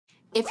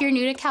If you're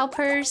new to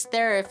CalPERS,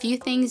 there are a few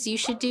things you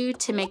should do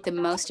to make the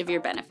most of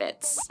your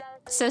benefits.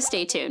 So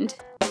stay tuned.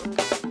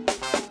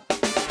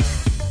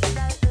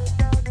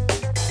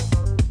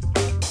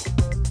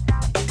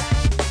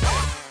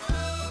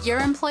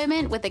 Your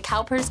employment with a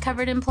CalPERS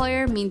covered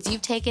employer means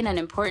you've taken an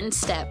important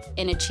step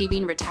in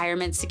achieving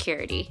retirement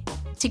security.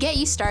 To get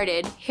you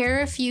started, here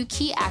are a few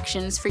key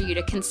actions for you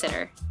to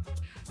consider.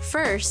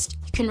 First,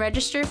 you can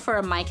register for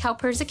a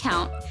MyCalPERS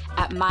account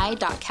at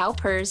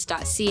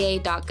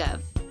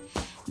my.calpers.ca.gov.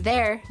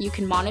 There, you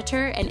can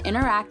monitor and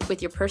interact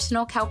with your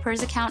personal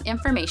CalPERS account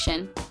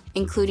information,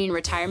 including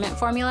retirement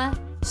formula,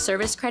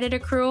 service credit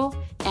accrual,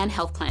 and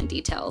health plan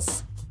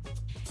details.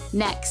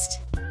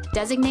 Next,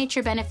 designate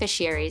your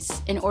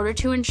beneficiaries in order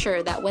to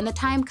ensure that when the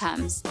time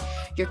comes,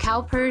 your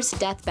CalPERS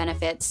death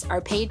benefits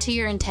are paid to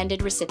your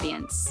intended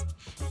recipients.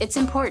 It's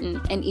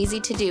important and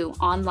easy to do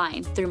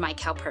online through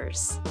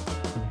MyCalPERS.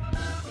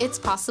 It's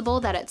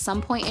possible that at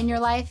some point in your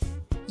life,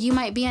 you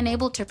might be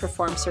unable to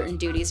perform certain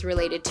duties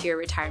related to your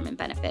retirement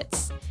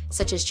benefits,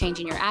 such as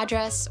changing your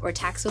address or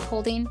tax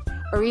withholding,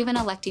 or even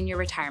electing your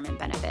retirement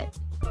benefit.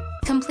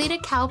 Complete a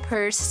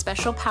CalPERS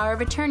Special Power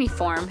of Attorney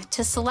form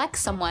to select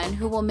someone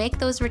who will make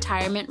those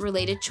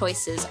retirement-related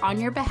choices on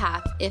your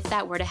behalf if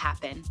that were to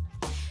happen.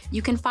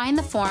 You can find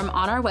the form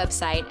on our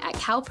website at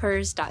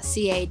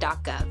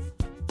calpers.ca.gov.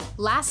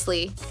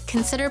 Lastly,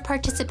 consider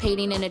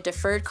participating in a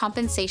deferred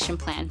compensation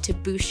plan to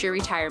boost your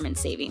retirement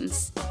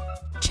savings.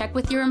 Check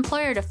with your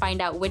employer to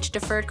find out which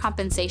deferred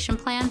compensation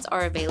plans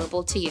are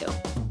available to you.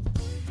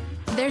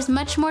 There's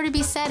much more to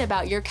be said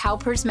about your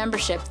CalPERS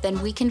membership than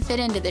we can fit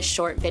into this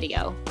short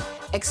video.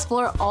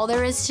 Explore all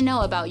there is to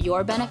know about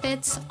your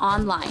benefits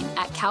online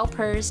at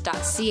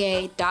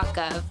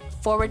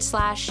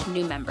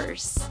calpers.ca.gov/new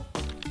members.